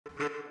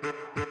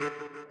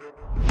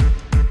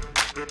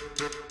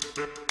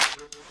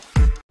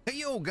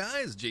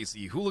guys,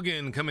 JC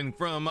Hooligan coming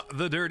from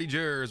the Dirty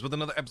Jers with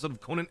another episode of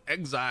Conan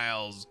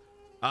Exiles.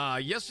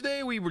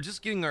 Yesterday we were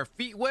just getting our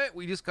feet wet.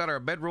 We just got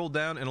our bed rolled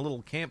down and a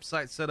little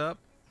campsite set up.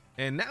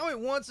 And now it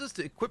wants us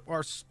to equip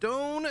our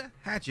stone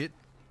hatchet,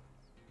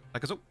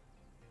 like so,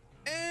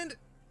 and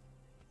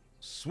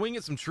swing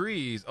at some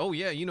trees. Oh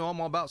yeah, you know I'm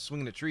all about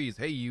swinging at trees.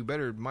 Hey, you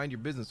better mind your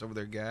business over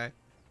there, guy.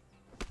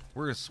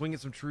 We're gonna swing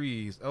at some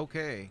trees.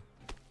 Okay.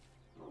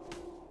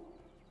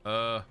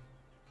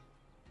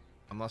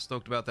 I'm not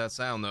stoked about that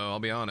sound though, I'll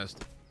be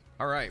honest.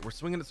 Alright, we're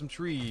swinging at some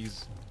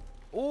trees.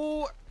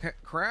 Oh,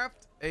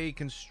 craft a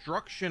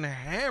construction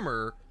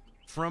hammer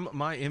from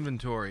my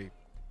inventory.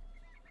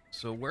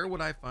 So where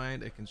would I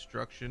find a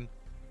construction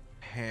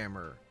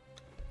hammer?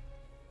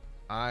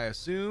 I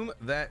assume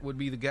that would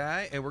be the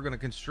guy, and we're gonna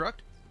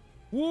construct.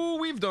 Woo,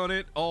 we've done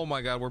it. Oh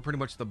my god, we're pretty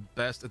much the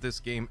best at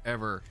this game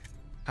ever.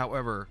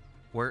 However,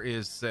 where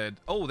is said?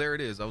 Oh, there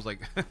it is. I was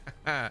like,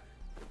 and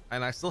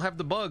I still have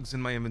the bugs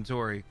in my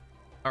inventory.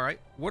 All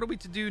right, what are we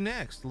to do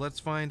next? Let's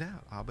find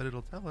out. I'll bet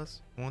it'll tell us.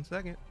 1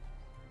 second.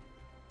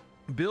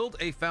 Build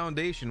a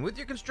foundation. With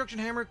your construction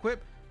hammer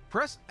equipped,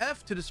 press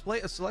F to display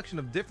a selection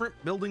of different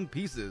building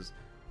pieces.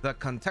 The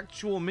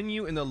contextual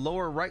menu in the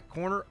lower right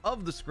corner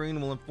of the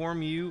screen will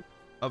inform you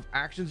of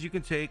actions you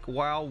can take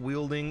while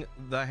wielding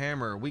the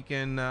hammer. We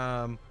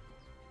can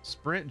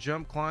sprint,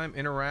 jump, climb,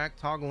 interact,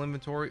 toggle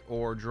inventory,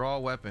 or draw a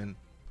weapon.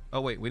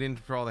 Oh wait, we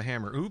didn't draw the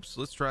hammer. Oops,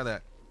 let's try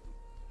that.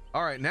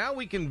 All right, now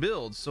we can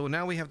build. So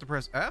now we have to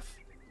press F.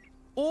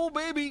 Oh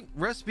baby,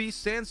 recipe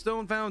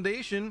sandstone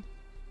foundation,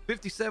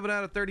 57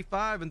 out of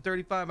 35 and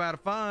 35 out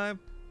of 5.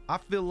 I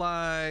feel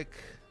like,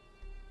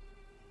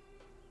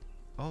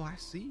 oh, I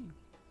see.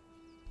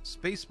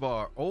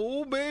 Spacebar.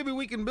 Oh baby,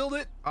 we can build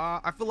it.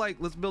 I feel like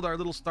let's build our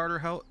little starter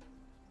house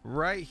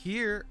right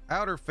here.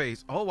 Outer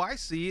face. Oh, I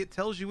see. It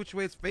tells you which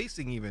way it's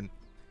facing even.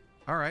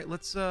 All right,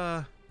 let's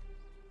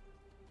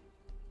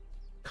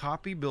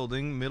copy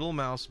building, middle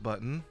mouse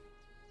button.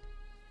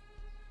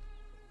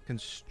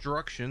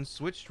 Construction,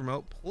 switch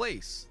remote,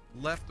 place,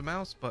 left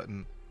mouse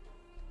button.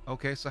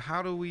 Okay, so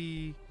how do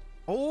we...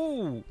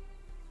 Oh,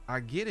 I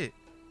get it.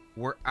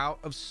 We're out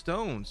of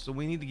stone, so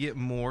we need to get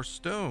more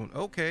stone.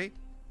 Okay,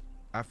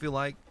 I feel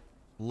like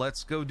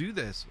let's go do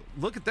this.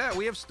 Look at that,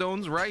 we have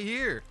stones right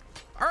here.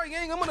 All right,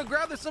 gang, I'm gonna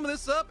grab some of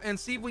this up and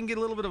see if we can get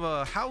a little bit of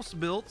a house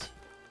built.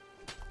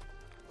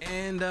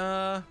 And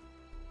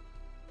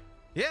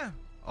yeah,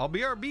 I'll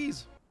be our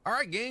bees. All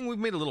right, gang, we've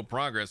made a little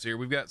progress here.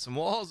 We've got some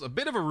walls, a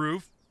bit of a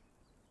roof.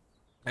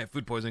 I have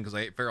food poisoning because I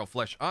ate feral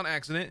flesh on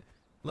accident.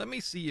 Let me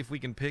see if we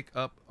can pick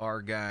up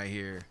our guy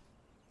here.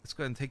 Let's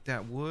go ahead and take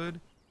that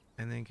wood.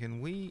 And then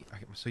can we...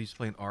 I'm so used to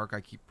playing Ark, I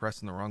keep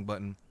pressing the wrong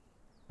button.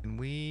 Can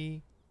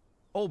we...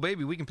 Oh,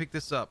 baby, we can pick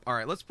this up. All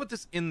right, let's put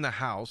this in the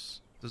house.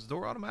 Does the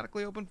door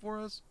automatically open for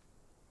us?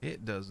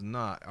 It does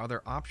not. Are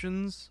there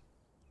options?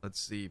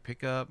 Let's see.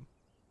 Pick up,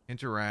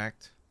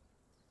 interact,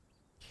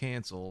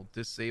 cancel,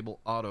 disable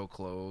auto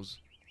close,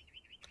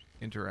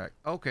 interact.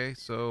 Okay,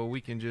 so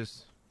we can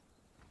just...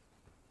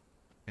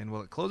 And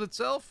will it close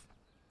itself?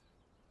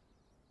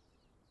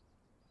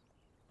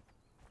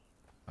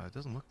 It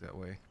doesn't look that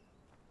way.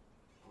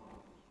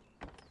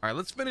 Alright,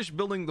 let's finish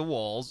building the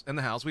walls and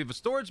the house. We have a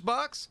storage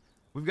box.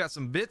 We've got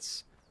some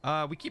bits.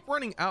 We keep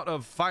running out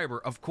of fiber.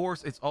 Of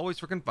course, it's always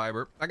freaking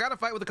fiber. I got to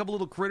fight with a couple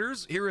little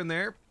critters here and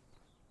there.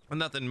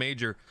 Nothing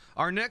major.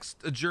 Our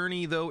next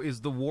journey, though,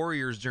 is the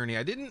warrior's journey.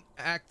 I didn't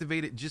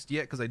activate it just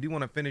yet because I do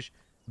want to finish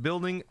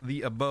building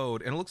the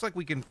abode. And it looks like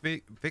we can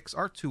fix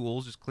our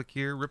tools. Just click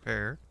here,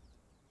 repair.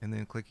 And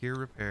then click here,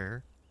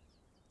 repair.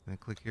 And then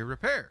click here,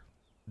 repair.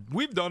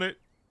 We've done it.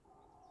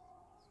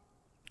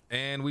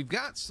 And we've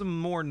got some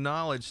more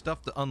knowledge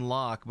stuff to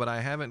unlock, but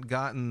I haven't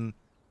gotten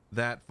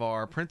that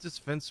far. Apprentice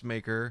fence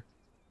maker.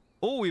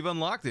 Oh, we've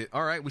unlocked it.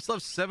 All right, we still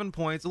have 7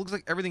 points. It looks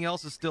like everything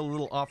else is still a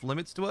little off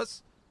limits to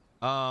us.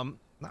 Not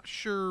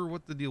sure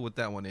what the deal with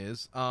that one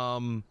is.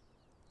 Yeah,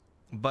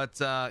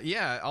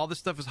 all this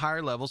stuff is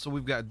higher level. So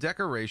we've got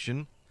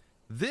decoration.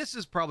 This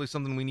is probably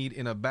something we need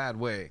in a bad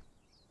way.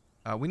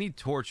 We need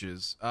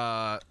torches.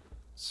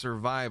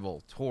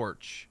 Survival,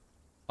 torch,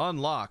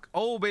 unlock.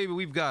 Oh, baby,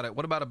 we've got it.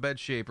 What about a bed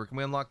shaper? Can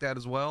we unlock that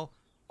as well?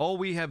 Oh,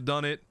 we have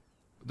done it.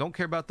 Don't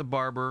care about the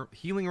barber.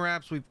 Healing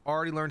wraps, we've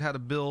already learned how to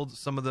build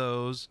some of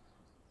those.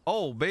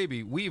 Oh,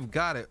 baby, we've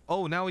got it.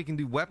 Oh, now we can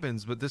do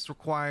weapons, but this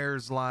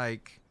requires,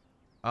 like,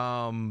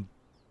 stone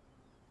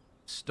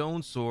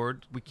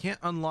sword. We can't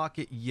unlock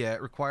it yet.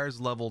 It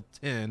requires level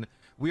 10.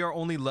 We are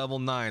only level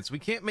 9, so we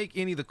can't make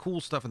any of the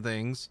cool stuff and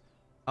things.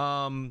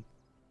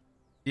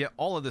 Yeah,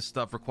 all of this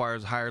stuff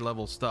requires higher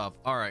level stuff.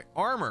 All right,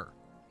 armor,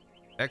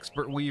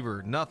 expert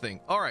weaver, nothing.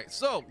 All right,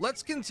 so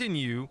let's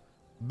continue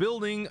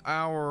building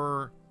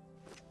our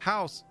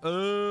house.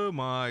 Oh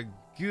my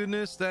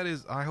goodness, that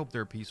is, I hope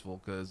they're peaceful,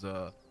 because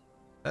that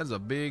is a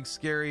big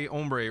scary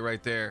hombre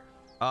right there.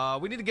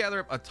 We need to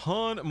gather up a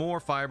ton more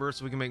fiber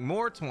so we can make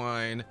more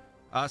twine.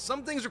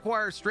 Some things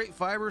require straight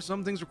fiber,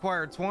 some things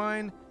require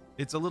twine.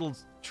 It's a little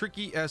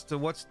tricky as to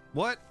what's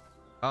what.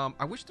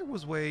 I wish there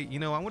was a way, you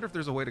know, I wonder if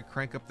there's a way to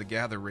crank up the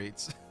gather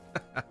rates.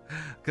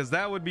 because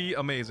that would be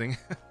amazing.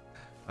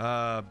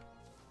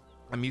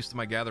 I'm used to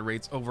my gather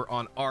rates over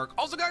on Ark.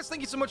 Also, guys,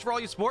 thank you so much for all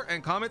your support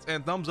and comments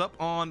and thumbs up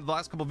on the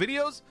last couple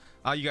videos.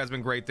 You guys have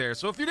been great there.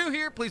 So if you're new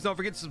here, please don't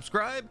forget to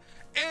subscribe,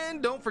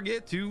 and don't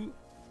forget to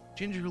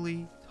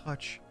gingerly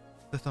touch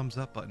the thumbs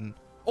up button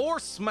or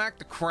smack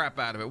the crap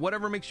out of it.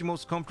 Whatever makes you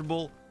most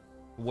comfortable,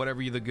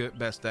 whatever you're the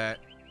best at.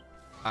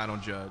 I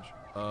don't judge.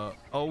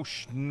 Oh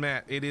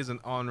Matt, it is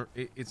an honor.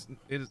 It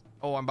is.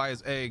 Oh, I'm by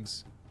his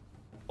eggs.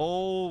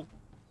 Oh,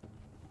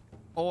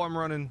 I'm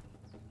running.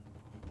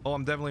 Oh,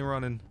 I'm definitely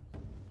running.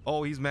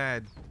 Oh, he's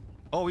mad.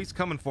 Oh, he's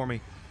coming for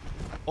me.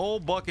 Oh,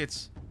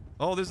 buckets.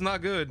 Oh, this is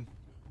not good.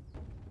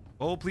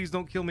 Oh, please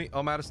don't kill me. Oh,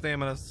 I'm out of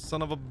stamina.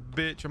 Son of a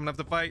bitch. I'm gonna have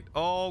to fight.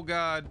 Oh,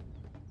 God.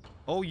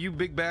 Oh, you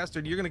big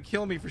bastard. You're gonna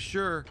kill me for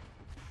sure.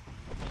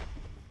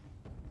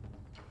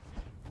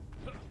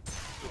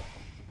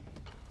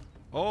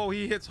 Oh,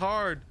 he hits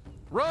hard.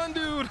 Run,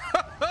 dude.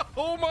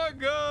 Oh, my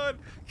God.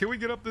 Can we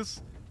get up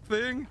this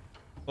thing?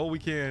 Oh, we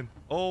can.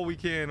 Oh, we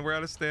can. We're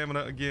out of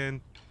stamina again.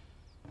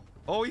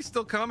 Oh, he's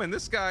still coming.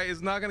 This guy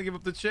is not gonna give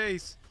up the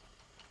chase.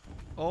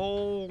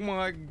 Oh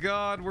my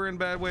God, we're in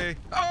bad way.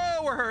 Oh,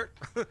 we're hurt.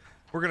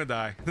 We're gonna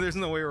die. There's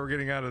no way we're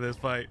getting out of this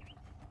fight.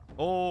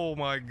 Oh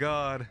my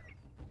God,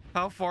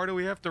 how far do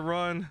we have to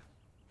run?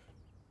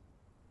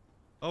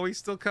 Oh, he's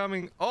still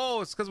coming.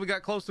 Oh, it's because we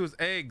got close to his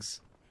eggs.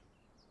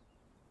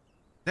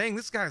 Dang,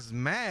 this guy's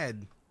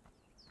mad.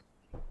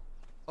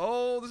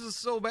 Oh, this is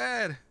so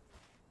bad.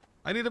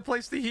 I need a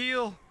place to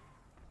heal.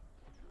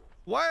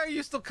 Why are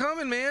you still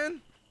coming,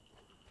 man?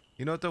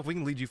 You know what, though? If we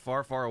can lead you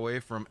far, far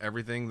away from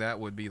everything, that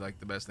would be like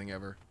the best thing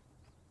ever.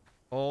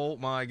 Oh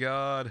my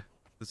God.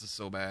 This is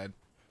so bad.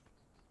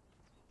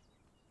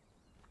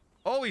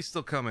 Oh, he's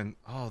still coming.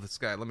 Oh, this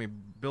guy. Let me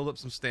build up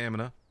some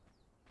stamina.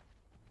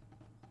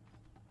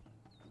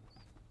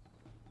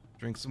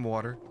 Drink some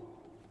water.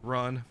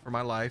 Run for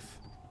my life.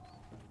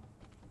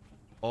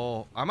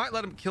 Oh, I might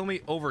let him kill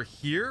me over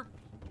here.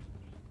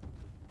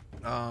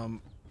 Oh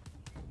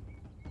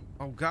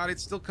God,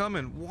 it's still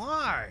coming.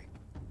 Why?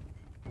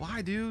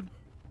 Why, dude?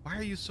 Why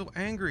are you so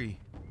angry?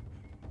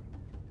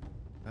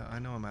 I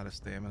know I'm out of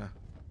stamina.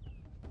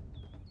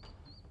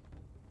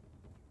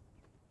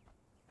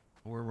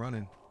 We're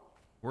running.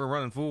 We're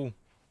running, fool.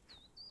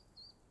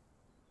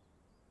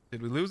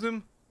 Did we lose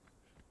him?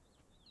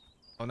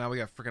 Oh, now we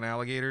got freaking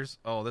alligators.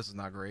 Oh, this is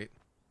not great.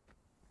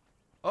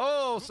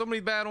 Oh, so many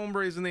bad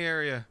hombres in the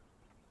area.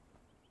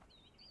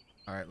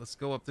 All right, let's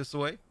go up this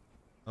way.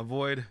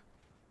 Avoid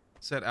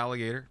said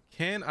alligator.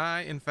 Can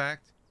I, in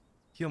fact,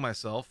 heal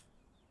myself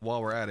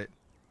while we're at it?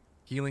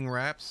 Healing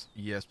wraps?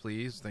 Yes,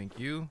 please. Thank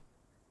you.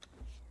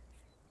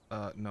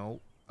 No.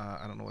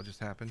 I don't know what just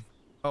happened.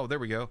 Oh, there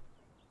we go.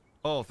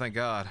 Oh, thank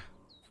God.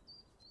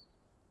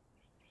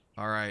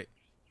 All right.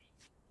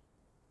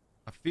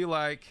 I feel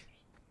like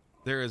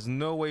there is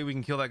no way we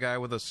can kill that guy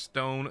with a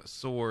stone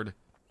sword.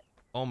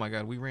 Oh my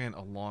God, we ran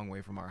a long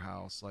way from our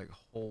house. Like,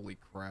 holy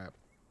crap.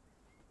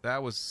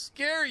 That was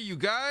scary, you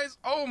guys.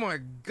 Oh my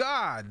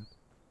God.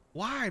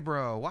 Why,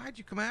 bro? Why'd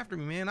you come after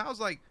me, man? I was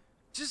like,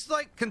 just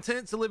like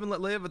content to live and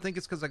let live. I think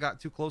it's because I got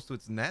too close to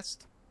its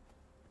nest.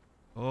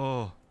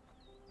 Oh,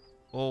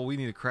 we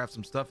need to craft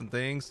some stuff and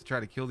things to try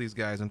to kill these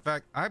guys. In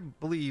fact, I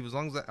believe as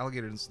long as that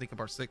alligator didn't sneak up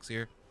our 6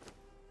 here.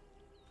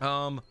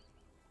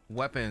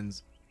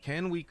 Weapons.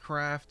 Can we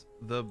craft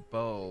the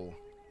bow?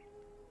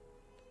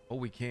 Oh,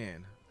 we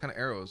can. What kind of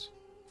arrows?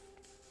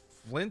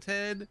 Flint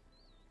head,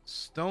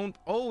 stone.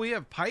 Oh, we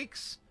have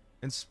pikes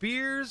and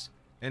spears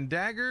and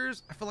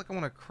daggers. I feel like I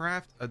want to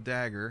craft a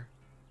dagger.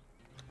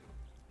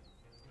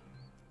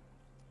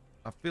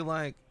 I feel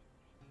like,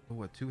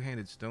 oh, a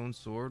two-handed stone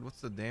sword.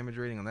 What's the damage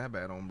rating on that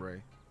bad hombre?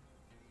 I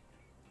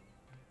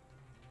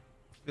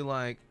feel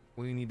like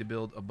we need to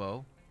build a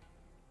bow.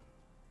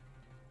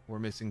 We're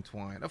missing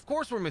twine. Of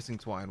course we're missing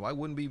twine. Why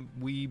wouldn't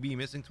we be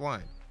missing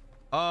twine?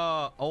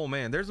 Oh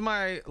man, there's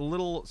my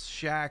little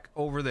shack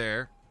over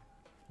there,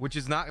 which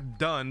is not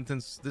done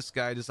since this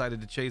guy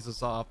decided to chase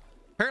us off.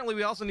 Apparently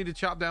we also need to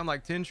chop down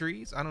like 10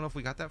 trees. I don't know if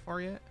we got that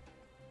far yet.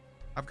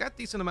 I've got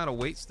decent amount of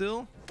weight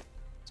still.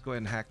 Let's go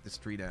ahead and hack this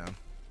tree down.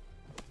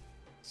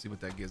 See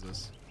what that gives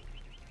us.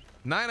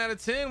 9 out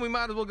of 10. We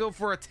might as well go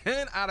for a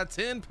 10 out of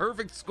 10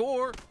 perfect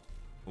score.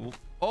 Ooh.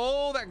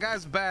 Oh, that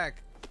guy's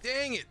back.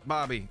 Dang it,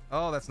 Bobby.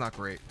 Oh, that's not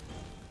great.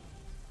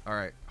 All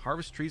right,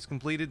 harvest trees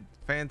completed.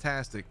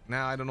 Fantastic.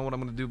 Now I don't know what I'm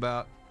gonna do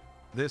about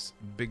this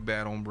big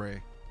bad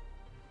hombre.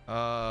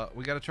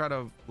 We gotta try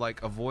to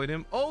like avoid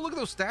him. Oh, look at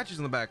those statues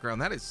in the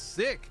background. That is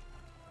sick.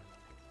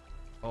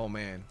 Oh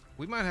man,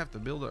 we might have to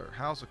build our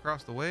house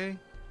across the way.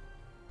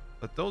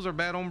 But those are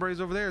bad hombres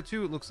over there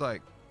too, it looks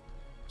like.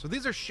 So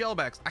these are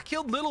shellbacks. I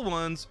killed little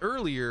ones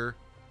earlier,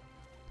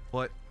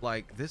 but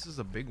like this is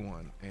a big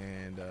one.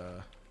 And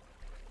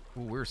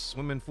ooh, we're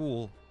swimming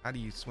full. How do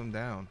you swim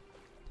down?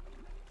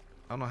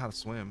 I don't know how to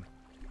swim.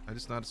 I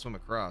just know how to swim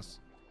across.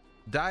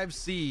 Dive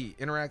C,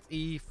 interact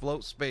E,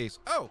 float space.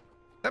 Oh,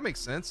 that makes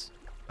sense.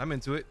 I'm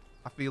into it.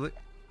 I feel it.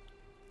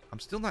 I'm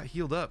still not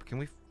healed up. Can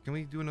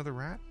we do another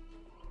rat?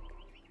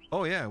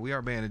 Oh yeah, we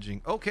are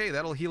bandaging. Okay,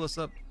 that'll heal us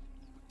up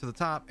to the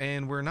top,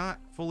 and we're not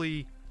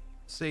fully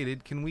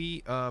sated. Can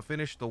we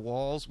finish the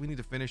walls? We need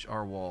to finish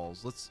our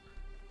walls. Let's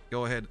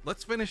go ahead.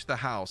 Let's finish the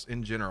house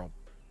in general.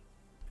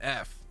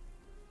 F.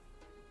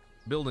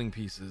 Building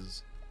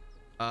pieces.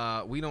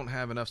 We don't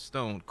have enough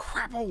stone.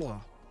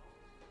 Crapola.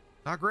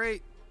 Not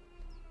great.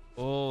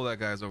 Oh, that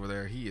guy's over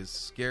there. He is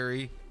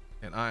scary,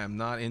 and I am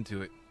not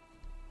into it.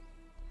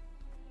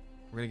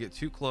 We're gonna get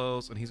too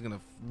close, and he's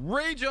gonna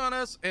rage on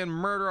us and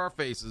murder our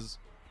faces.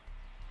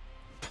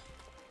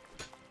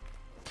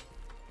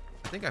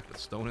 I think I put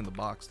stone in the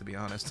box, to be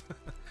honest.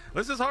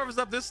 Let's just harvest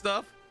up this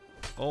stuff.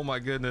 Oh my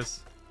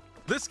goodness.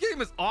 This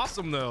game is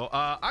awesome though.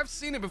 I've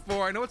seen it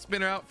before. I know it's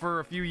been out for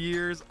a few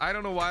years. I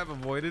don't know why I've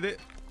avoided it,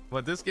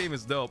 but this game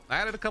is dope. I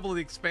added a couple of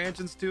the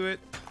expansions to it.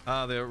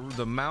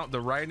 The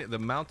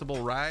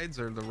mountable rides,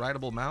 or the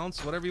rideable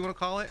mounts, whatever you want to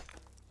call it.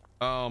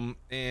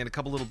 And a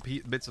couple little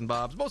bits and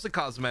bobs, mostly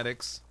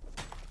cosmetics.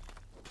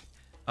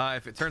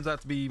 If it turns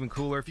out to be even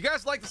cooler. If you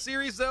guys like the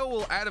series though,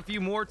 we'll add a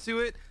few more to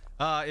it.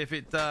 If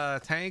it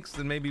tanks,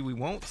 then maybe we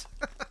won't.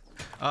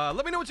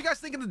 Let me know what you guys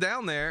think of the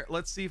down there.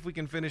 Let's see if we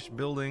can finish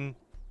building.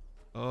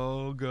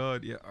 Oh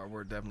god, yeah,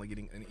 we're definitely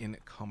getting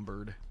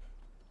encumbered.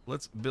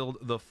 Let's build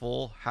the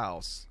full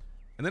house,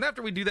 and then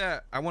after we do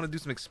that, I want to do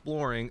some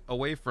exploring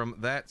away from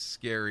that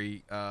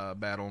scary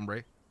bad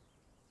hombre.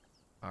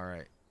 All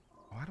right,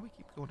 why do we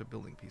keep going to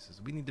building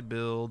pieces? We need to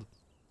build.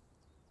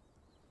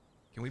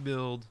 Can we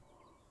build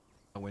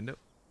a window?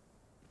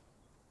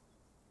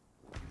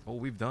 Oh,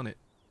 we've done it,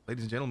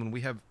 ladies and gentlemen. We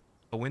have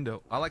a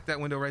window. I like that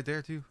window right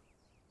there too.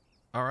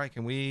 All right,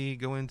 can we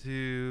go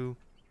into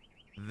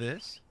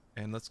this?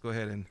 And let's go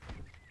ahead and...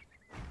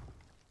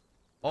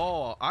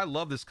 Oh, I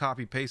love this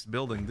copy paste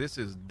building. This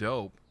is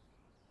dope.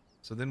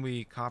 So then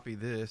we copy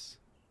this.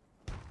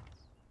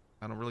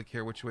 I don't really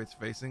care which way it's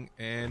facing.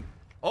 And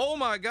oh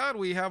my god,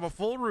 we have a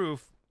full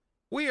roof.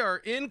 We are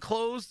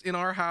enclosed in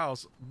our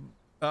house.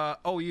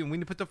 Oh, we need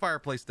to put the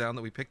fireplace down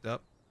that we picked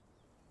up.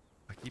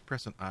 I keep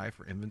pressing I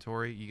for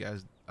inventory. You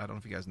guys, I don't know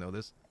if you guys know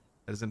this.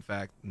 That is in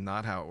fact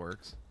not how it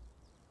works.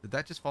 Did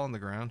that just fall on the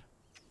ground?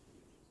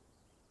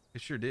 It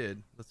sure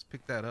did. Let's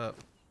pick that up.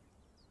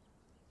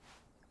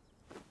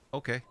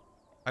 Okay.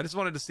 I just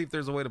wanted to see if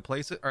there's a way to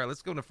place it. All right,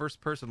 let's go into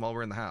first person while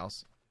we're in the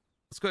house.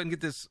 Let's go ahead and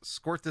get this,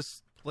 squirt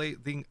this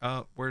plate thing.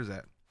 Where is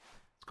that?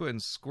 Let's go ahead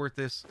and squirt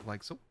this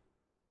like so.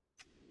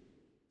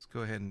 Let's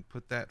go ahead and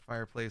put that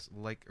fireplace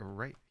like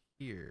right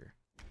here.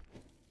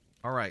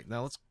 All right,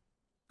 now let's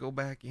go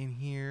back in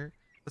here.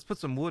 Let's put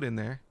some wood in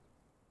there.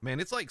 Man,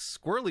 it's like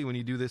squirrely when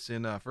you do this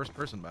in first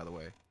person, by the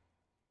way.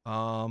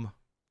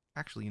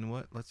 Actually, you know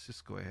what? Let's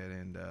just go ahead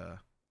and, how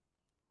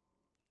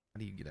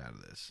do you get out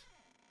of this?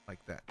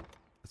 Like that.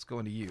 Let's go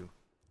into you.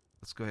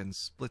 Let's go ahead and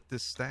split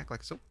this stack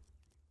like so.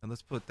 And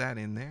let's put that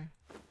in there.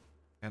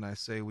 And I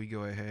say we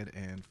go ahead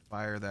and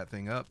fire that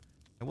thing up.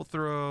 And we'll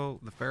throw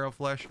the farrow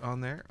flesh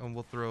on there. And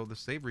we'll throw the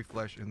savory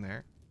flesh in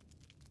there.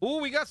 Oh,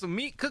 we got some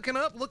meat cooking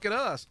up. Look at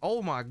us.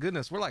 Oh my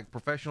goodness. We're like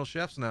professional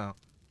chefs now.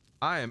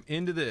 I am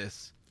into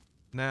this.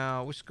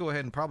 Now, we should go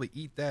ahead and probably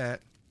eat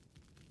that,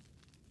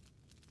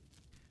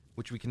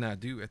 which we cannot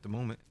do at the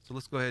moment. So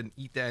let's go ahead and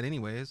eat that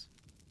anyways.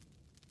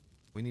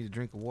 We need a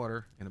drink of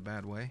water in a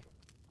bad way.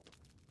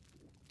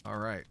 All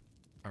right.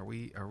 Are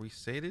we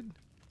sated?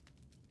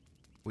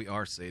 We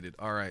are sated.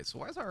 All right. So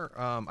why is our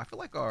I feel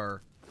like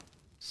our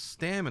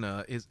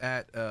stamina is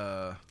at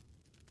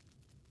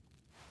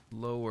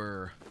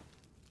lower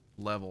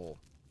level.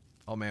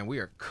 Oh man, we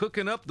are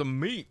cooking up the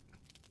meat.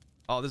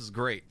 Oh, this is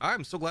great.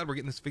 I'm so glad we're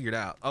getting this figured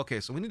out.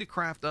 Okay, so we need to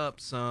craft up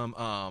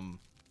some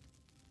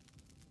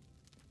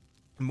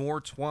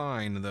more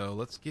twine though.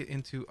 Let's get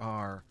into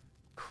our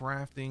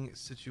crafting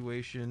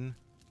situation.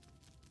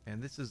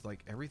 And this is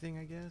like everything,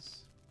 I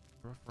guess.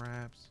 Rough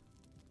wraps.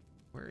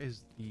 Where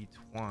is the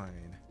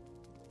twine?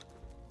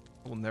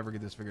 We'll never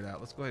get this figured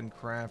out. Let's go ahead and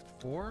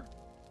craft 4.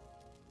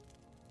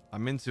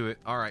 I'm into it.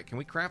 All right, can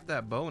we craft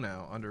that bow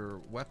now under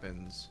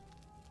weapons?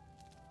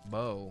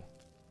 Bow.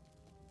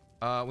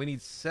 We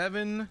need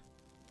 7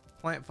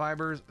 plant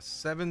fibers,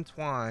 7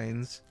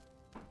 twines.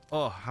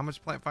 Oh, how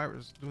much plant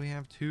fibers do we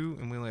have? 2,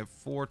 and we only have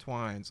 4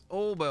 twines.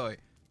 Oh boy.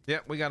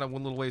 Yep, we got a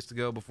little ways to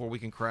go before we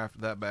can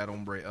craft that bad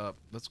hombre up.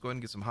 Let's go ahead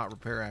and get some hot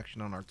repair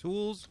action on our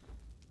tools.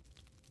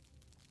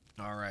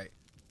 All right.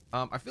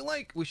 I feel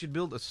like we should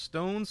build a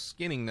stone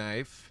skinning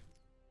knife.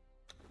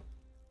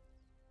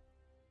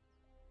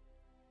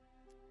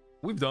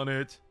 We've done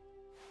it.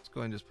 Let's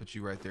go ahead and just put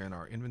you right there in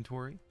our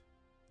inventory.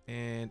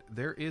 And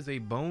there is a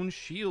bone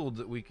shield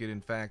that we could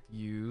in fact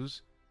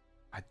use.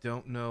 I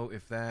don't know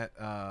if that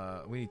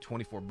we need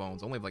 24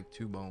 bones. I only have like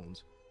 2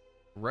 bones.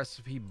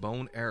 Recipe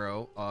bone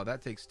arrow,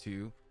 that takes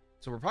 2.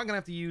 So we're probably gonna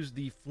have to use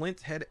the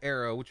flint head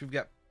arrow, which we've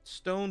got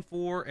stone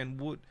for, and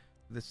wood.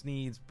 This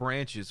needs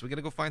branches, so we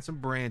gotta go find some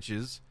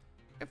branches.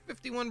 We have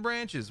 51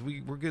 branches.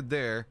 We're good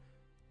there.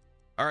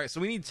 All right,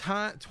 so we need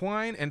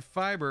twine and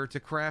fiber to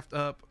craft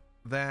up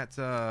that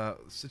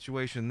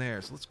situation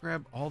there. So let's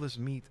grab all this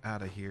meat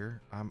out of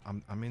here.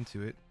 I'm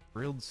into it.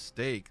 Grilled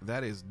steak.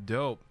 That is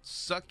dope.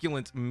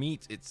 Succulent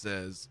meat, it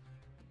says.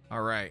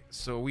 All right.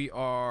 So we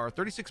are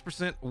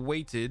 36%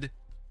 weighted.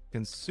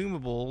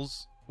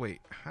 Consumables.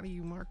 Wait, how do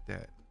you mark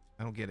that?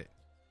 I don't get it.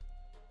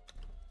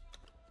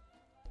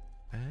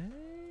 Oh,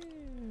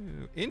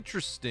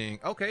 interesting.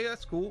 Okay,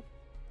 that's cool.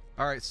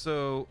 All right,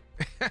 so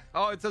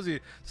oh, it tells you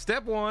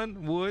step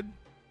 1, wood.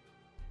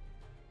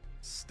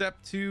 Step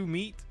 2,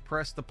 meat.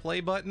 Press the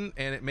play button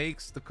and it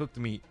makes the cooked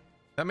meat.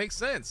 That makes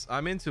sense.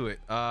 I'm into it.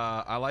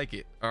 I like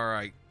it. All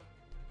right.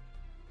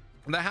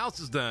 The house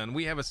is done.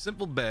 We have a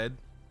simple bed.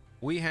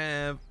 We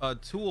have a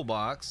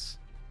toolbox.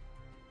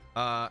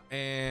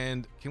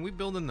 And can we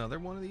build another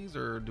one of these,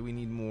 or do we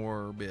need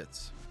more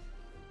bits?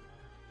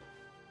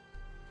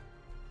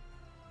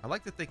 I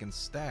like that they can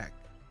stack.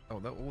 Oh,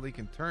 they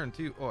can turn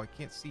too. Oh, I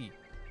can't see.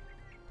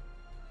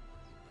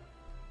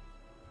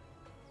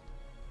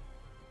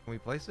 Can we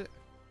place it?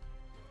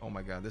 Oh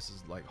my god, this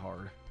is like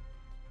hard.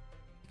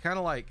 Kind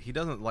of like he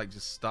doesn't like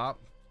just stop.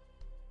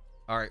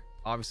 All right,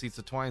 obviously it's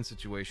a twine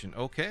situation.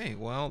 Okay,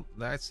 well,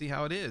 let's see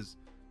how it is.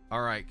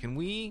 All right, can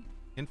we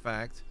in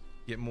fact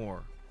get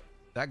more?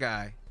 That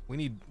guy, we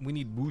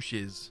need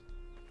bushes.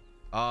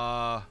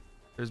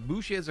 There's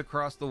bushes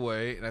across the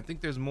way, and I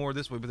think there's more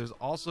this way, but there's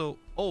also,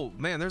 oh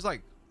man, there's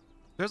like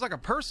a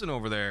person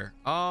over there.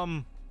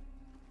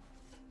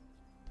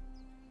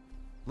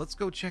 Let's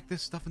go check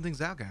this stuff and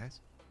things out, guys.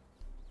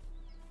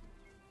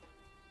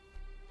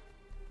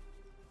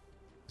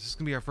 Is this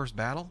gonna be our first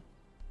battle?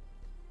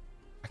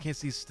 I can't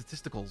see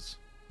statisticals.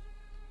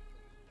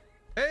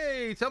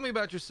 Hey, tell me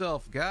about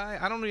yourself, guy.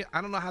 I don't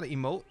know how to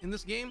emote in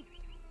this game.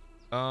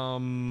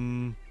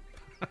 I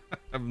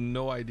have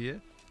no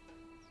idea.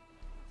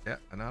 Yeah,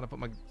 I know how to put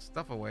my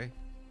stuff away.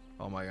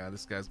 Oh my god,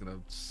 this guy's gonna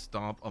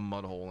stomp a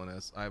mud hole in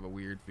us. I have a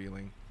weird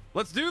feeling.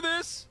 Let's do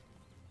this.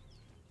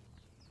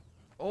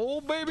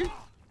 Oh baby.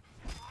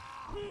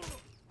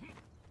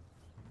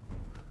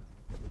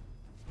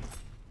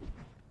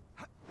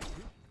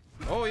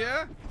 Oh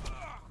yeah.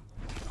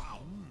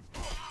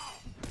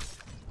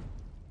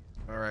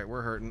 All right,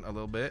 we're hurting a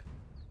little bit.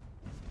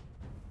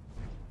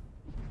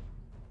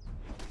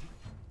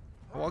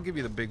 Oh, I'll give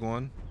you the big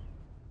one.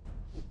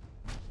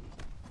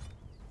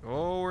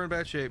 Oh, we're in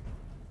bad shape.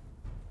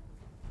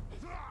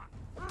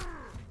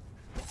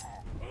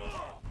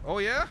 Oh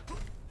yeah,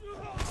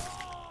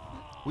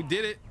 we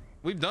did it.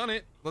 We've done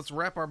it. Let's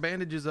wrap our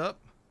bandages up,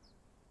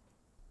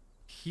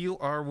 heal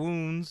our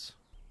wounds.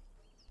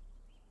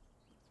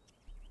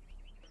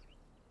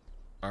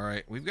 All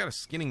right, we've got a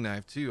skinning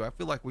knife too. I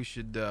feel like we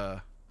should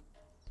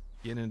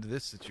get into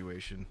this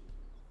situation.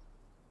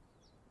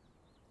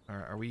 All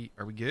right,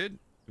 are we good?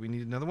 Do we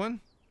need another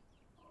one?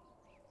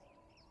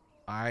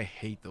 I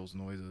hate those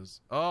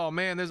noises. Oh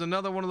man, there's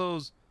another one of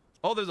those.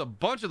 Oh, there's a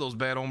bunch of those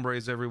bad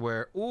hombres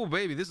everywhere. Oh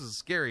baby, this is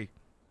scary.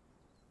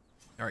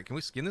 All right, can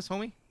we skin this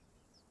homie?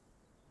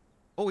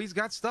 Oh, he's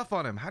got stuff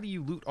on him. How do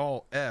you loot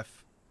all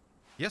F?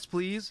 Yes,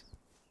 please.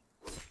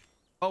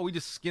 Oh, we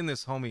just skinned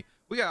this homie.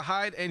 We got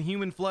hide and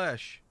human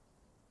flesh.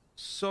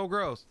 So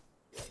gross.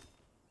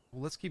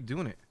 Well, let's keep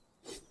doing it.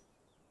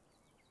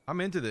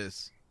 I'm into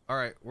this. All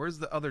right, where's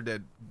the other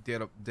dead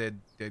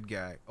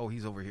guy? Oh,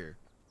 he's over here.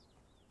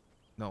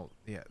 No,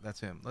 yeah, that's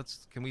him.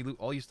 Can we loot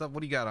all your stuff?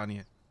 What do you got on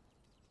you?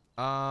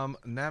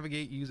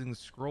 Navigate using the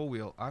scroll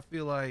wheel. I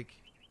feel like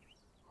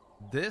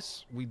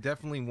this, we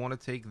definitely want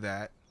to take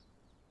that.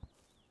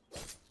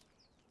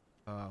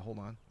 Hold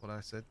on. What I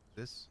said?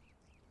 This?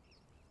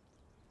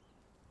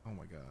 Oh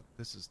my god.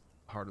 This is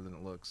harder than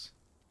it looks.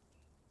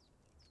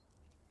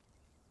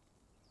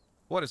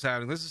 What is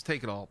happening? Let's just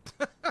take it all.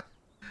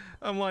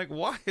 I'm like,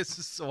 why is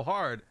this so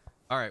hard?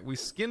 All right, we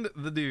skinned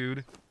the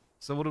dude.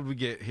 So what did we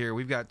get here?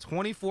 We've got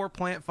 24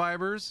 plant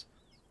fibers.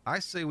 I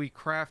say we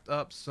craft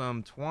up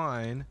some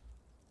twine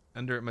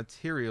under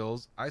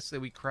materials. I say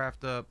we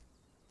craft up,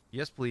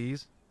 yes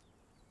please.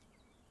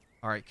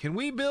 All right, can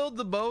we build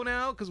the bow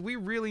now? Because we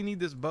really need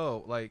this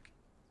bow. Like,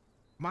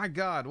 my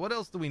god, what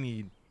else do we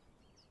need?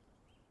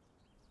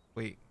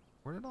 Wait,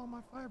 where did all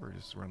my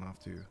fibers run off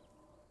to?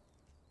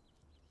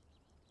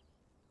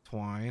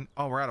 Twine.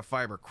 Oh, we're out of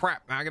fiber.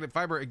 Crap, now I gotta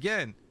fiber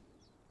again.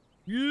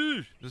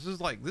 Yeesh. This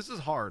is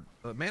hard.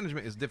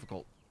 Management is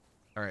difficult.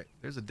 All right,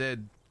 there's a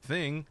dead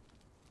thing.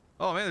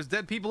 Oh man, there's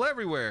dead people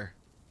everywhere.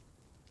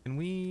 Can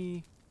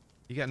we...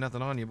 You got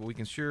nothing on you, but we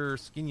can sure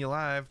skin you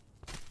alive.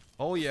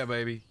 Oh yeah,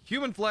 baby.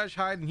 Human flesh,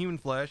 hide and human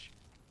flesh.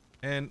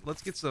 And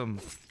let's get some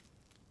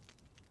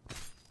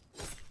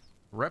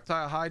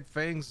reptile hide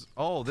fangs.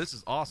 Oh, this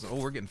is awesome.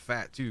 Oh, we're getting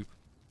fat too.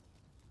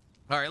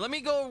 All right, let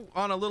me go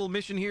on a little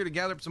mission here to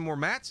gather up some more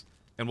mats,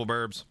 and we'll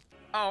burbs.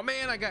 Oh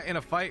man, I got in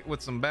a fight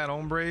with some bad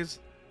hombres,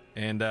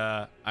 and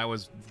I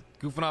was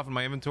goofing off in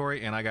my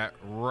inventory, and I got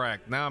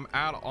wrecked. Now I'm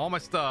out of all my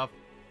stuff.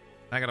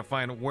 I gotta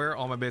find where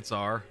all my bits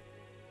are.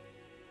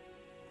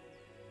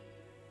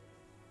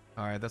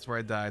 All right, that's where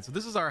I died. So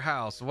this is our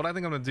house. So what I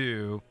think I'm gonna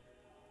do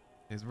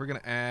is we're gonna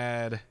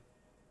add,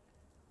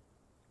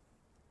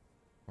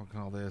 we'll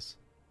call this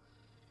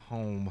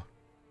home.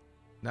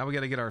 Now we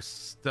gotta get our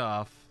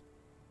stuff.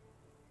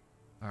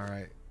 All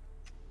right.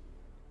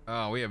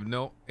 Oh, we have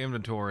no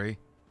inventory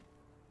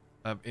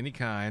of any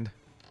kind.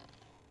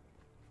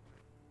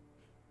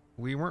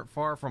 We weren't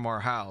far from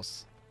our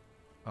house.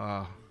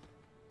 So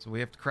we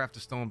have to craft a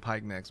stone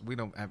pike next. We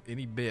don't have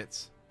any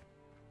bits.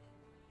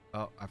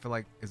 Oh, I feel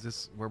like, is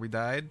this where we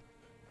died?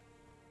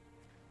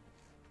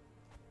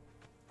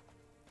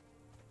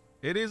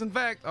 It is, in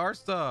fact, our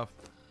stuff.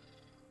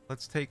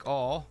 Let's take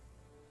all.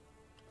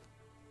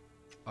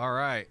 All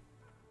right.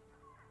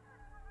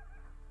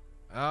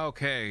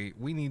 Okay,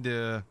 we need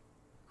to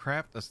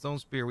craft a stone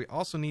spear. We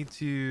also need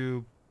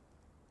to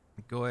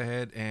go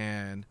ahead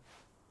and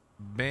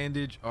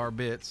bandage our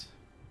bits.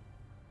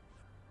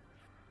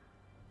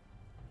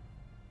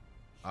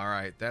 All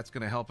right, that's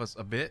gonna help us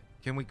a bit.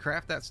 Can we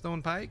craft that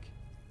stone pike?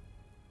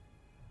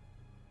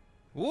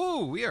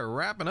 Whoa, we are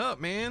wrapping up,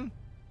 man.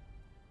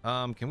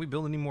 Can we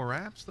build any more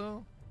rafts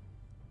though?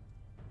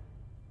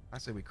 I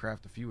say we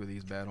craft a few of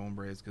these bad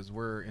hombres because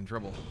we're in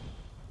trouble.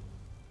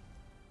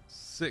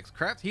 6.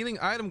 Craft healing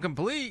item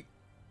complete.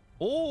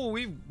 Oh,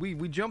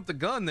 we jumped the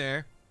gun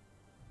there.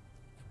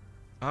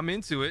 I'm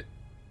into it.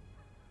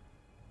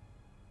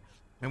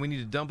 And we need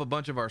to dump a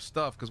bunch of our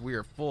stuff because we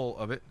are full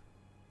of it.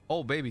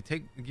 Oh baby,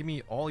 give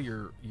me all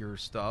your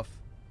stuff.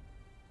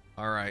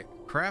 All right,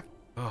 craft.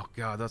 Oh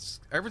god, that's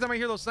every time I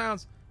hear those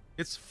sounds,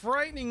 it's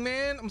frightening,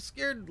 man. I'm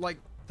scared like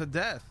to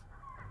death.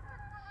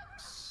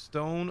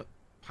 Stone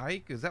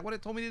pike, is that what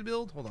it told me to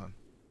build? Hold on.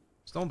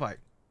 Stone pike.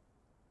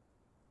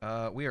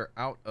 We are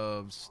out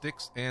of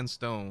sticks and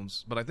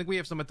stones, but I think we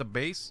have some at the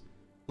base.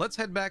 Let's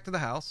head back to the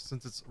house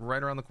since it's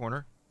right around the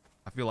corner,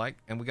 I feel like,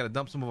 and we got to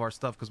dump some of our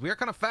stuff because we are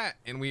kind of fat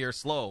and we are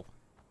slow,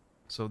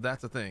 so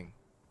that's a thing.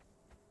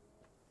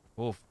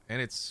 Oof, and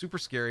it's super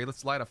scary.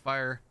 Let's light a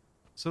fire.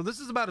 So this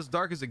is about as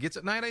dark as it gets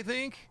at night, I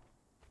think.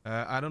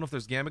 I don't know if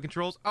there's gamma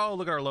controls. Oh,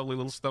 look at our lovely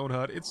little stone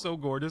hut. It's so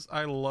gorgeous.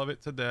 I love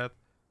it to death.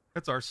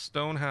 That's our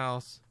stone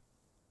house.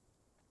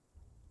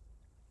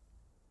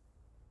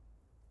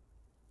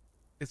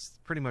 It's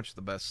pretty much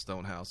the best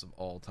stone house of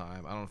all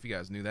time. I don't know if you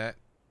guys knew that,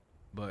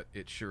 but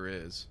it sure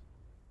is.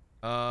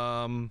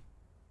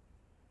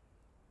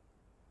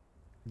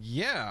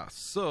 Yeah,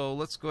 so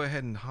let's go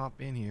ahead and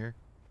hop in here.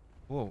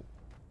 Whoa.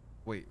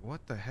 Wait,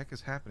 what the heck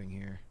is happening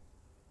here?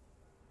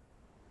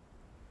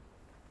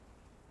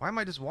 Why am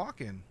I just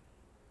walking?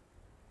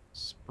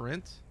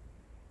 Sprint.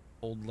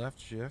 Hold left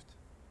shift.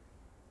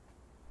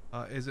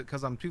 Is it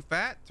because I'm too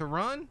fat to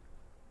run?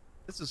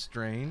 This is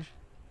strange.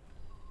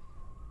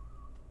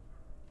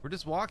 We're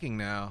just walking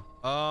now.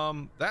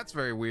 That's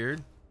very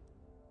weird.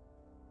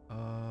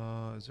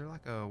 Is there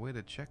like a way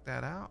to check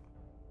that out?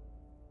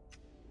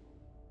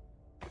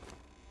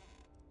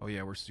 Oh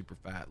yeah, we're super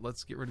fat.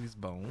 Let's get rid of these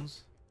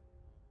bones.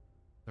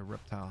 The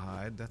reptile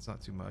hide, that's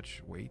not too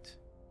much weight.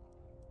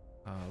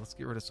 Let's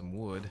get rid of some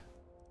wood.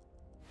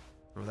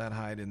 Throw that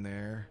hide in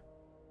there.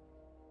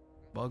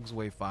 Bugs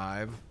weigh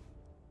 5.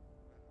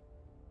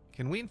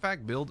 Can we in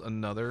fact build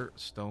another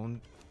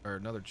stone or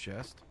another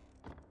chest?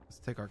 Let's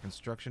take our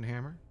construction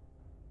hammer.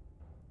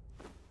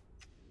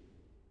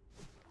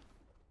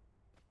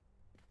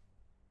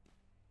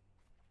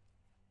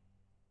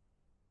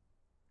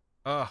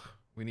 Ugh,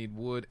 we need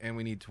wood and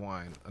we need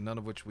twine, none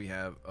of which we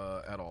have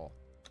at all.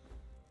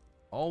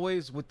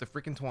 Always with the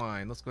freaking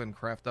twine. Let's go ahead and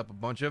craft up a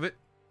bunch of it.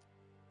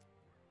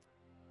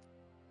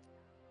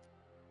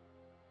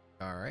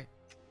 All right,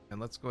 and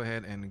let's go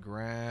ahead and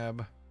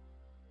grab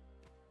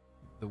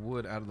the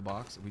wood out of the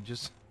box that we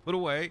just put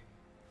away.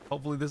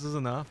 Hopefully this is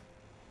enough.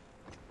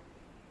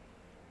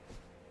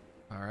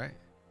 All right.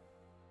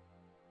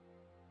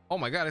 Oh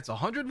my god, it's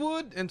 100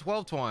 wood and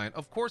 12 twine.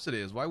 Of course it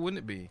is. Why wouldn't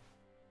it be?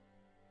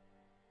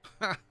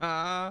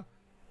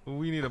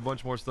 We need a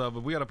bunch more stuff,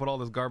 but we got to put all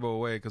this garbo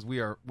away because we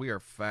are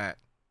fat.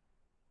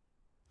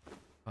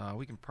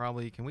 We can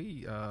probably, can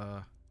we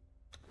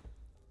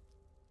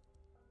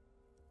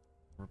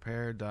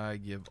repair, die,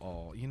 give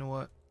all. You know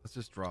what? Let's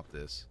just drop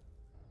this.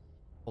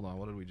 Hold on,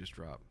 what did we just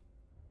drop?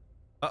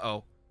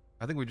 Uh-oh.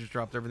 I think we just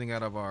dropped everything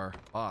out of our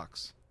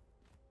box.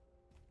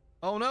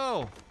 Oh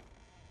no!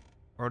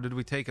 Or did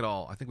we take it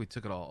all? I think we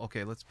took it all.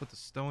 Okay, let's put the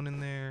stone in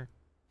there.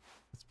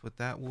 Let's put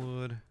that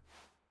wood,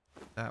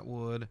 that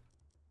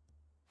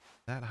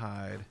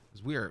hide.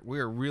 Because we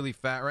are really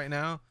fat right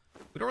now.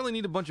 We don't really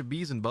need a bunch of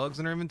bees and bugs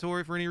in our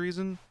inventory for any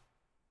reason,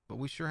 but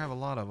we sure have a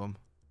lot of them.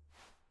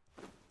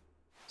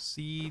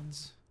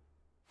 Seeds.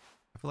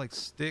 I feel like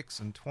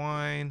sticks and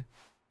twine.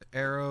 The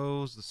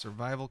arrows, the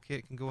survival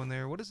kit can go in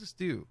there. What does this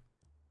do?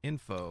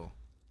 Info.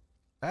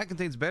 That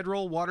contains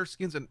bedroll, water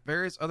skins, and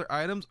various other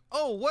items.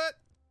 Oh, what?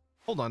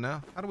 Hold on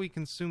now. How do we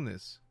consume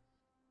this?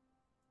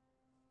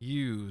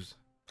 Use.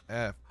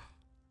 F.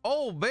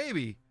 Oh,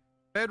 baby.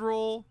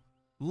 Bedroll.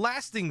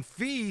 Lasting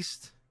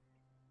feast.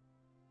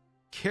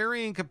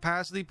 Carrying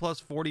capacity plus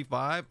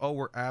 45. Oh,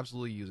 we're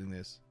absolutely using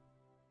this.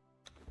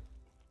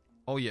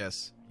 Oh,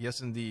 yes.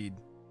 Yes, indeed.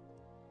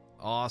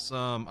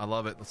 Awesome. I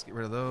love it. Let's get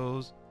rid of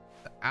those.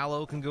 The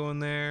aloe can go in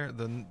there.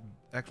 The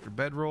extra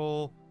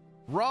bedroll.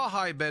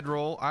 Rawhide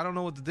bedroll. I don't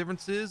know what the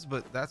difference is,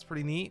 but that's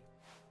pretty neat.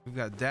 We've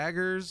got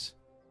daggers.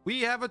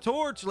 We have a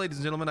torch, ladies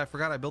and gentlemen. I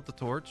forgot I built the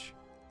torch.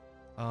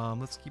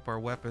 Let's keep our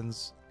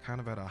weapons kind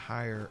of at a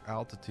higher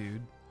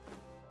altitude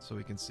so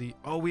we can see.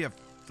 Oh, we have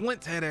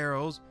flint head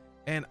arrows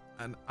and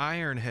an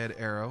iron head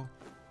arrow.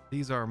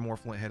 These are more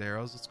flint head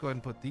arrows. Let's go ahead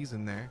and put these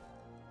in there.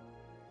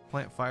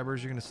 Plant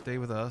fibers, you're gonna stay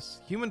with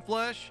us. Human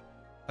flesh,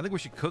 I think we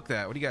should cook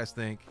that. What do you guys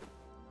think?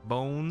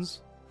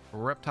 Bones,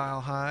 reptile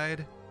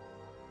hide,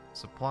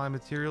 supply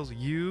materials,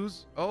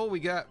 use. Oh, we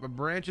got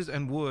branches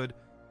and wood.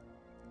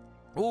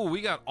 Oh,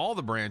 we got all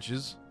the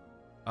branches.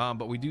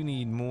 But we do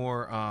need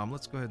more.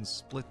 Let's go ahead and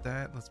split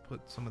that. Let's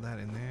put some of that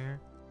in there.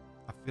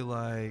 I feel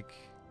like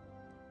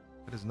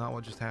that is not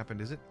what just happened,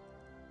 is it?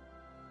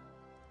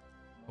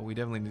 Oh, we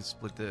definitely need to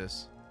split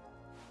this.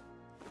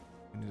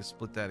 We need to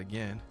split that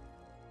again.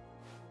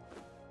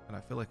 And I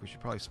feel like we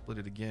should probably split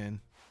it again.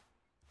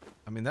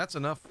 I mean, that's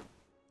enough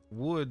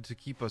wood to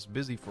keep us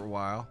busy for a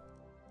while.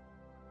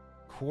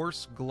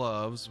 Coarse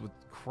gloves with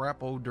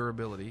crapo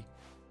durability.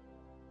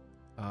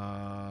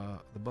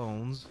 The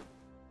bones.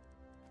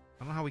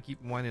 I don't know how we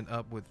keep winding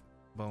up with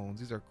bones.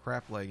 These are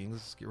crap leggings.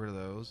 Let's get rid of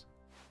those.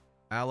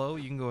 Aloe,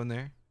 you can go in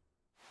there.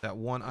 That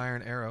one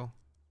iron arrow.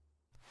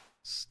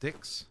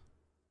 Sticks.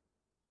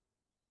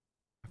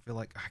 I feel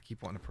like I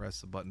keep wanting to press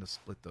the button to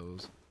split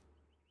those.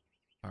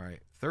 All right,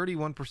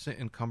 31%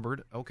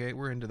 encumbered. Okay,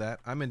 we're into that.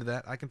 I'm into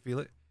that. I can feel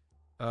it.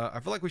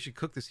 I feel like we should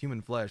cook this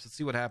human flesh. Let's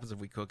see what happens if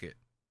we cook it.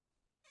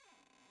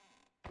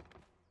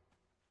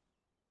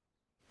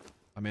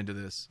 I'm into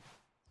this.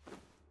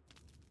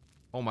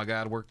 Oh my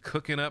god, we're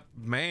cooking up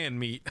man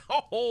meat.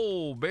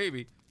 Oh,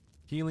 baby.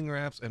 Healing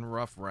wraps and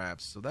rough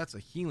wraps. So that's a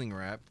healing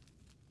wrap.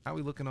 How are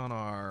we looking on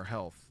our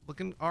health?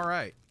 Looking all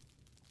right.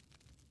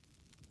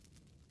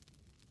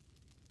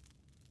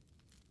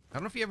 I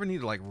don't know if you ever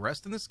need to like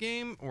rest in this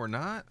game or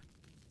not.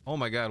 Oh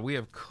my god, we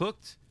have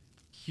cooked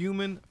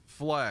human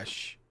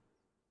flesh.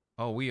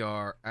 Oh, we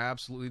are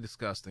absolutely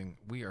disgusting.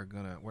 We're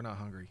not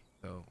hungry,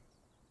 so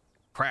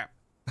crap.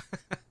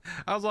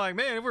 I was like,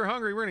 man, if we're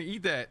hungry, we're gonna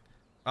eat that.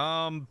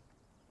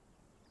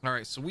 All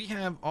right, so we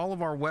have all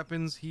of our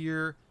weapons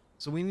here.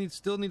 So we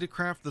still need to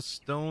craft the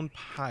stone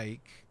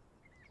pike,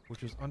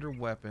 which is under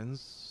weapons.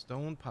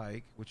 Stone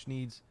pike, which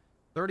needs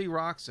 30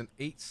 rocks and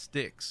 8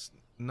 sticks,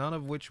 none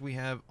of which we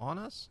have on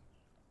us.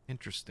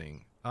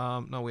 Interesting.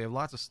 No, we have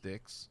lots of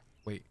sticks.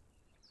 Wait,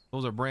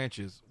 those are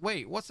branches.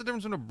 Wait, what's the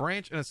difference between a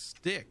branch and a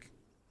stick?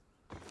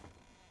 Do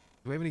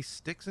we have any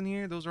sticks in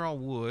here? Those are all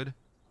wood.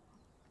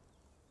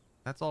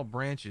 That's all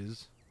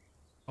branches.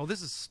 Oh,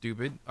 this is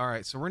stupid. All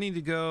right, so we need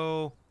to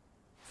go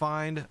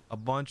find a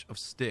bunch of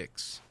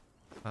sticks.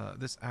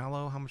 This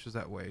aloe, how much does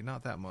that weigh?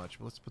 Not that much,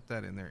 but let's put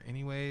that in there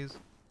anyways.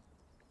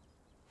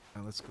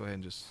 Now let's go ahead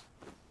and just...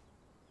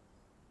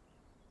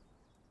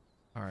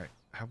 All right,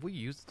 have we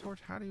used the torch?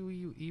 How do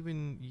we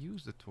even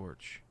use the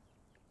torch?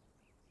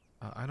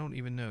 I don't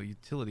even know.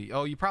 Utility.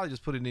 Oh, you probably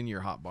just put it in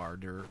your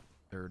hotbar.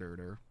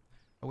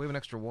 Oh, we have an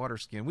extra water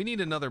skin. We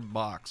need another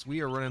box.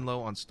 We are running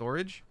low on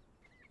storage.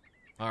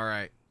 All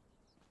right.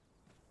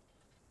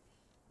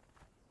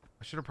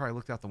 I should have probably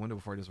looked out the window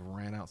before I just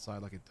ran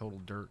outside like a total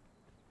dirt.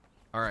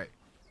 All right.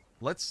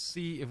 Let's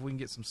see if we can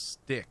get some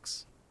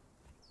sticks.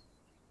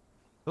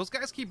 Those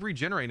guys keep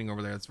regenerating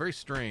over there. It's very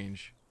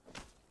strange.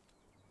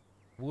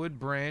 Wood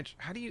branch.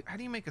 How do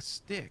you make a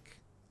stick?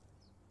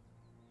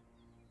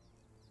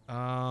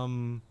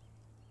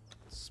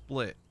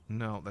 Split.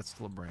 No, that's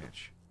still a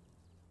branch.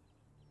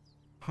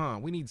 Huh,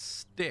 we need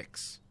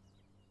sticks.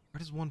 Where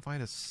does one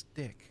find a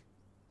stick?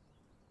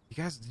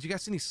 Did you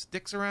guys see any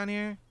sticks around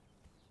here?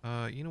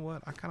 You know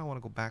what? I kind of want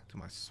to go back to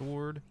my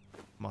sword.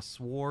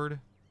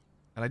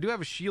 And I do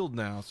have a shield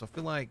now, so I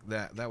feel like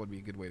that would be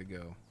a good way to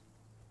go.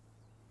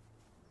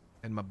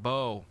 And my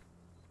bow.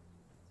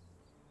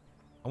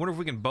 I wonder if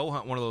we can bow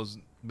hunt one of those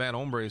bad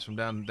hombres from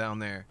down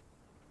there.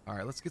 All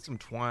right, let's get some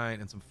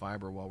twine and some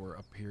fiber while we're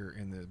up here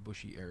in the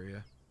bushy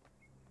area.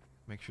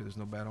 Make sure there's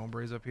no bad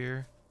hombres up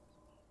here.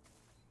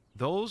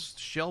 Those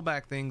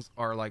shellback things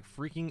are like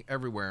freaking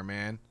everywhere,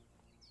 man.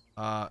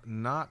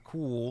 Not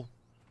cool.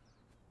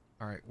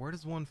 All right, where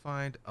does one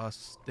find a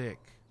stick?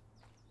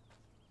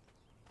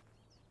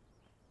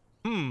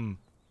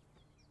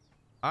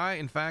 I,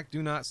 in fact,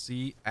 do not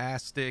see a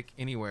stick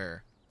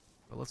anywhere.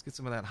 But let's get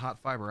some of that hot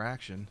fiber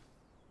action.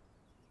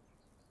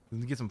 We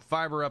can get some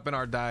fiber up in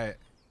our diet.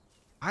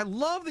 I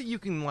love that you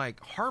can, like,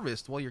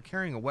 harvest while you're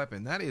carrying a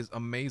weapon. That is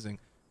amazing.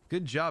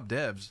 Good job,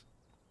 devs.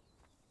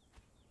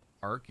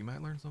 Ark, you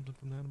might learn something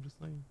from that, I'm just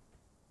saying.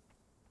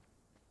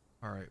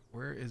 All right,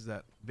 where is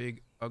that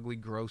big, ugly,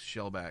 gross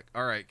shellback?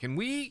 All right, can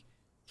we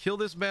kill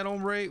this bad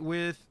hombre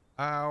with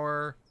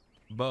our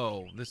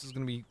bow? This is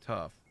gonna be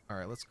tough. All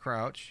right, let's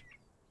crouch.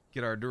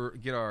 Get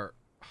our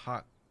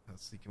hot.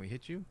 Let's see, can we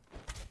hit you?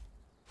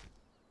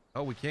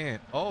 Oh, we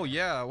can't. Oh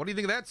yeah, what do you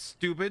think of that,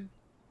 stupid?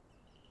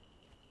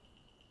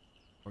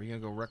 Or are you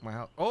gonna go wreck my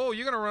house? Oh,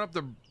 you're gonna run up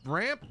the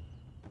ramp?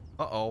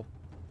 Uh-oh.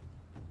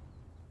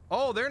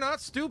 Oh, they're not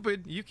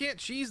stupid. You can't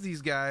cheese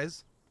these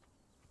guys.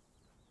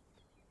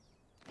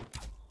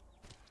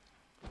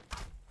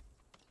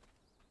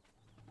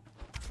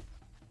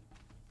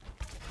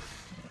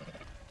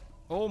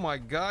 Oh my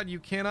god, you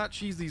cannot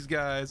cheese these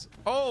guys.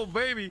 Oh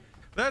baby,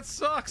 that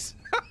sucks.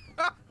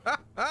 I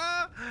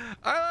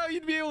thought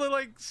you'd be able to,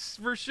 like,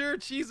 for sure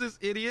cheese this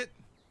idiot.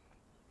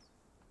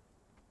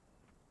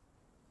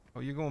 Oh,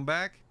 you're going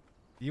back?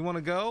 You want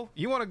to go?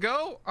 You want to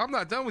go? I'm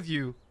not done with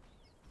you.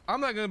 I'm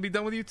not going to be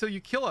done with you till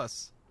you kill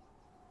us.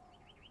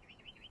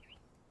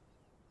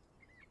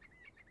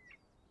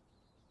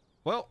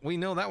 Well, we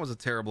know that was a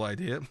terrible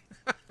idea.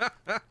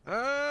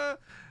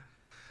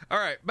 All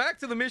right, back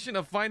to the mission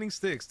of finding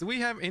sticks. Do we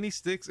have any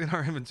sticks in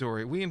our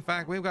inventory? We've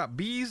got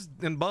bees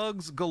and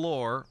bugs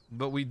galore,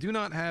 but we do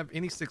not have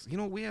any sticks. You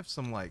know, we have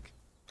some, like,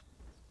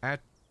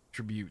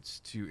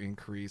 attributes to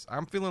increase.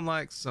 I'm feeling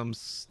like some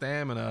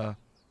stamina,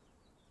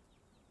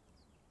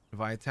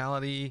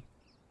 vitality,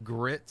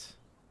 grit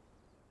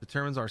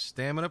determines our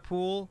stamina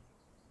pool,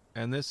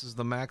 and this is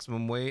the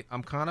maximum weight.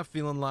 I'm kind of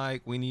feeling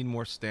like we need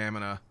more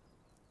stamina.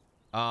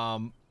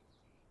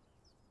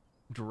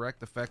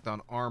 Direct effect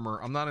on armor.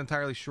 I'm not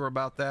entirely sure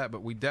about that,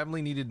 but we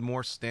definitely needed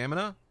more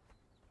stamina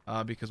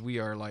because we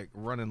are, like,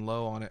 running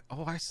low on it.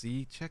 Oh, I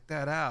see. Check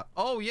that out.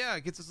 Oh yeah,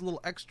 it gets us a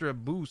little extra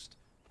boost.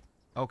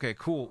 Okay,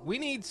 cool. We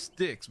need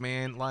sticks,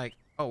 man. Like,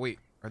 oh wait,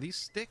 are these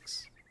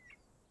sticks?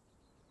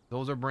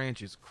 Those are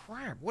branches.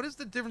 Crap, what is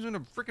the difference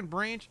between a freaking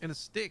branch and a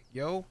stick,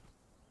 yo?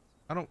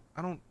 I don't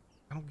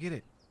get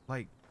it.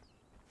 Like,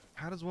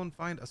 how does one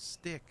find a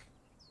stick?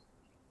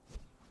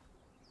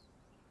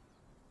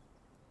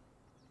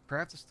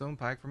 Craft a stone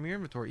pike from your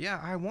inventory.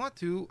 Yeah, I want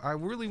to. I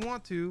really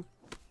want to.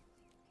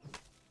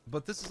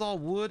 But this is all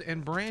wood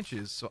and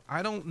branches, so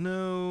I don't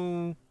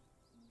know.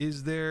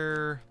 Is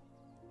there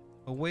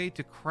a way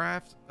to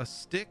craft a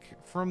stick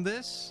from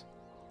this?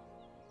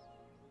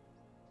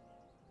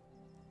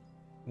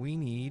 We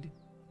need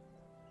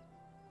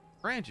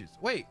branches.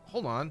 Wait,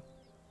 hold on.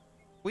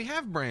 We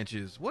have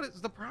branches. What is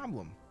the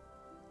problem?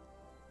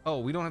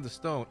 Oh, we don't have the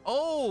stone.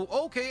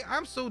 Oh, okay.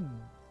 I'm so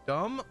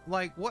dumb.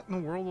 Like, what in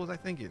the world was I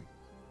thinking?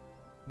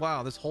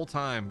 Wow, this whole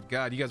time.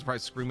 God, you guys are probably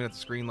screaming at the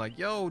screen like,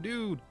 yo,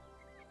 dude.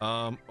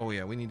 Oh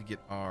yeah, we need to get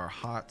our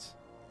hot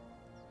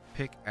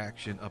pick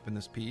action up in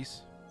this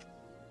piece.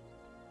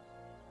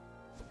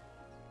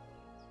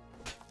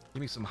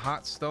 Give me some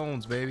hot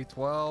stones, baby.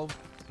 12,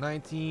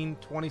 19,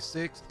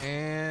 26,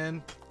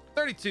 and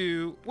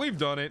 32. We've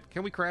done it.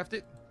 Can we craft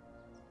it?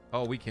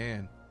 Oh, we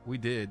can. We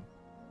did.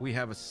 We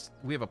have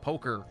a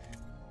poker.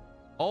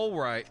 All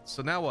right.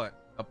 So now what?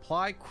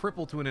 Apply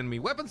cripple to an enemy.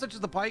 Weapons such as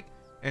the pike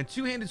and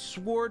two-handed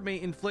sword may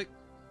inflict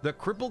the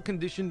cripple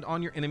condition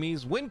on your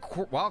enemies.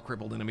 While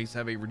crippled enemies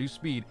have a reduced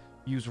speed,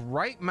 use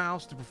right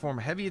mouse to perform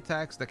heavy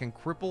attacks that can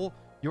cripple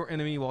your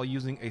enemy while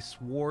using a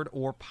sword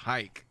or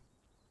pike.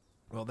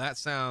 Well, that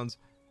sounds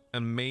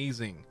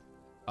amazing.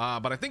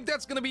 But I think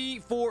that's going to be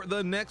for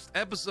the next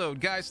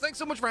episode. Guys, thanks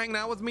so much for hanging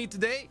out with me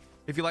today.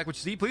 If you like what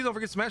you see, please don't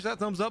forget to smash that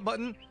thumbs up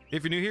button.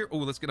 If you're new here, oh,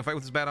 let's get a fight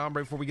with this bad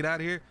hombre before we get out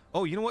of here.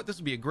 Oh, you know what? This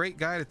would be a great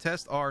guy to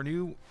test our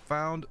new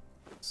found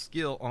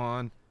skill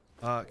on.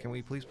 Can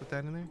we please put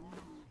that in there?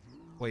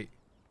 Wait.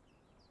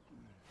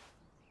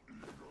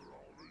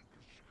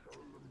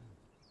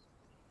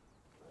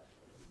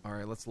 All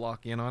right, let's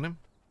lock in on him.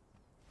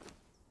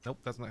 Nope,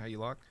 that's not how you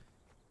lock.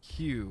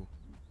 Q.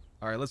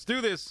 All right, let's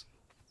do this.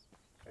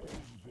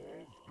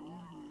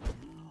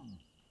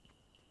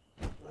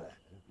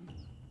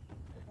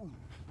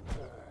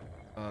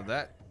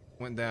 That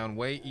went down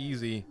way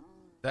easy.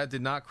 That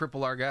did not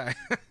cripple our guy.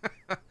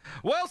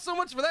 Well, so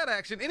much for that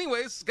action.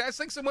 Anyways, guys,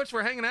 thanks so much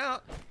for hanging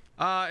out.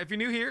 If you're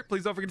new here,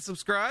 please don't forget to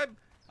subscribe.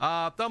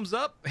 Thumbs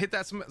up. Hit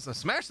that,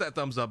 smash that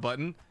thumbs up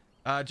button.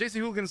 JC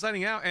Hooligan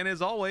signing out. And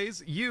as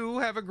always, you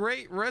have a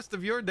great rest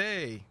of your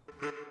day.